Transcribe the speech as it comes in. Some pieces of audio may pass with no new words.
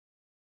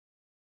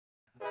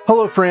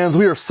Hello friends,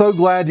 we are so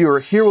glad you are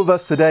here with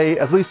us today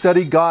as we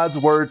study God's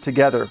Word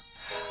together.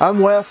 I'm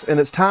Wes, and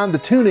it's time to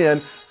tune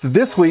in to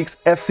this week's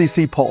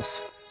FCC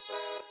Pulse.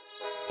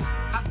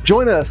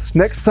 Join us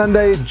next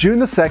Sunday, June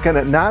the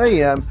 2nd at 9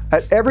 a.m.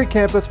 at every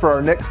campus for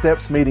our Next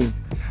Steps meeting.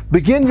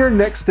 Begin your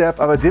next step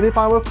of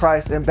identifying with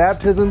Christ in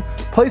baptism,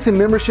 placing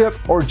membership,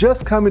 or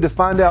just coming to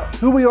find out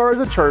who we are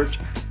as a church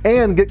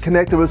and get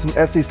connected with some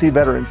FCC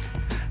veterans.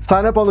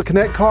 Sign up on the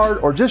Connect card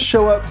or just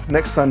show up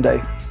next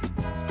Sunday.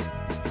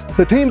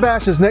 The Team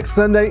Bash is next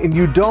Sunday and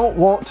you don't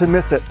want to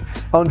miss it.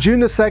 On June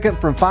the 2nd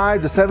from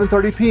 5 to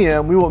 7:30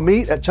 p.m. we will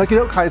meet at Chucking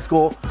Oak High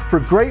School for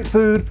great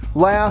food,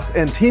 laughs,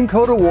 and Team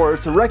Code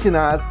Awards to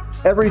recognize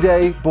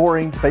everyday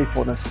boring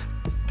faithfulness.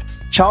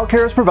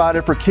 Childcare is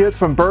provided for kids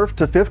from birth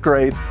to 5th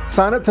grade.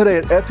 Sign up today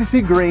at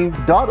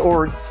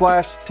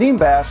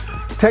fccgreen.org/teambash.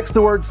 Text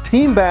the word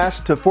Team Bash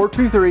to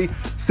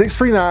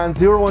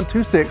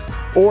 423-639-0126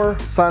 or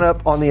sign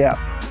up on the app.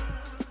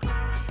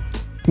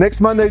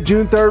 Next Monday,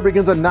 June 3rd,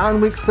 begins a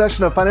 9-week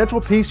session of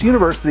Financial Peace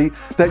University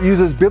that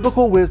uses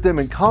biblical wisdom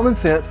and common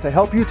sense to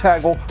help you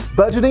tackle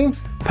budgeting,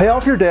 pay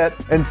off your debt,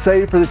 and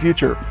save for the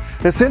future.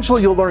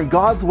 Essentially, you'll learn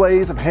God's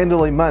ways of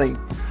handling money.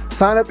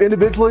 Sign up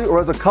individually or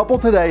as a couple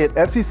today at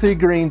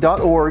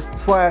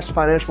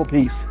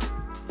fccgreen.org/financialpeace.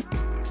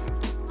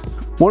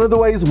 One of the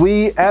ways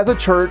we as a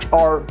church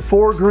are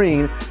for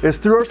green is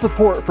through our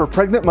support for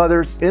pregnant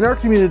mothers in our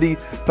community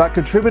by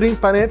contributing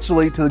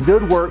financially to the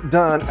good work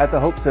done at the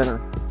Hope Center.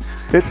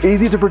 It's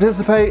easy to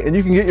participate and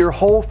you can get your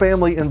whole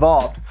family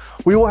involved.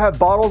 We will have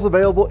bottles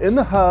available in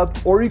the hub,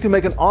 or you can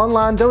make an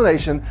online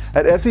donation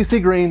at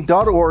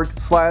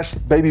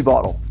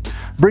fccgreen.org/babybottle.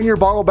 Bring your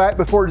bottle back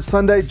before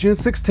Sunday, June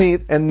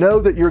 16th, and know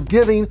that your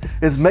giving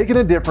is making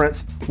a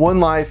difference,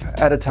 one life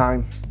at a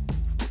time.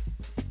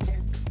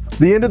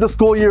 The end of the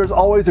school year is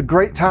always a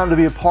great time to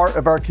be a part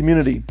of our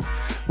community.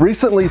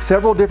 Recently,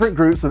 several different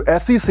groups of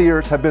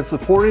FCCers have been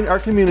supporting our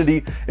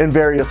community in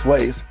various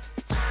ways.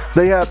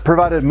 They have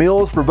provided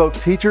meals for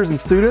both teachers and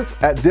students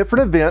at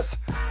different events,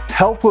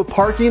 helped with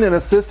parking and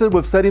assisted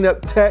with setting up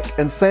tech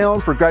and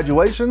sound for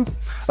graduations,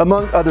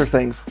 among other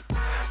things.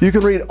 You can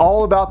read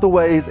all about the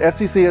ways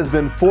FCC has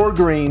been for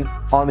green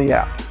on the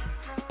app.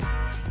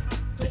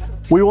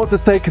 We want to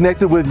stay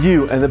connected with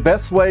you, and the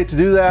best way to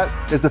do that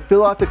is to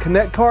fill out the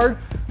Connect card,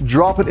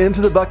 drop it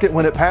into the bucket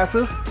when it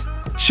passes,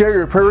 share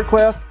your prayer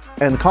requests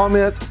and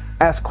comments,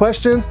 ask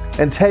questions,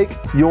 and take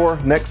your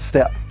next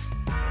step.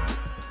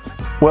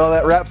 Well,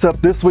 that wraps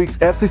up this week's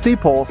FCC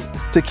Pulse.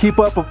 To keep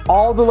up with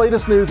all the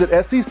latest news at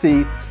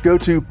FCC, go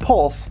to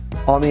Pulse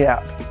on the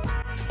app.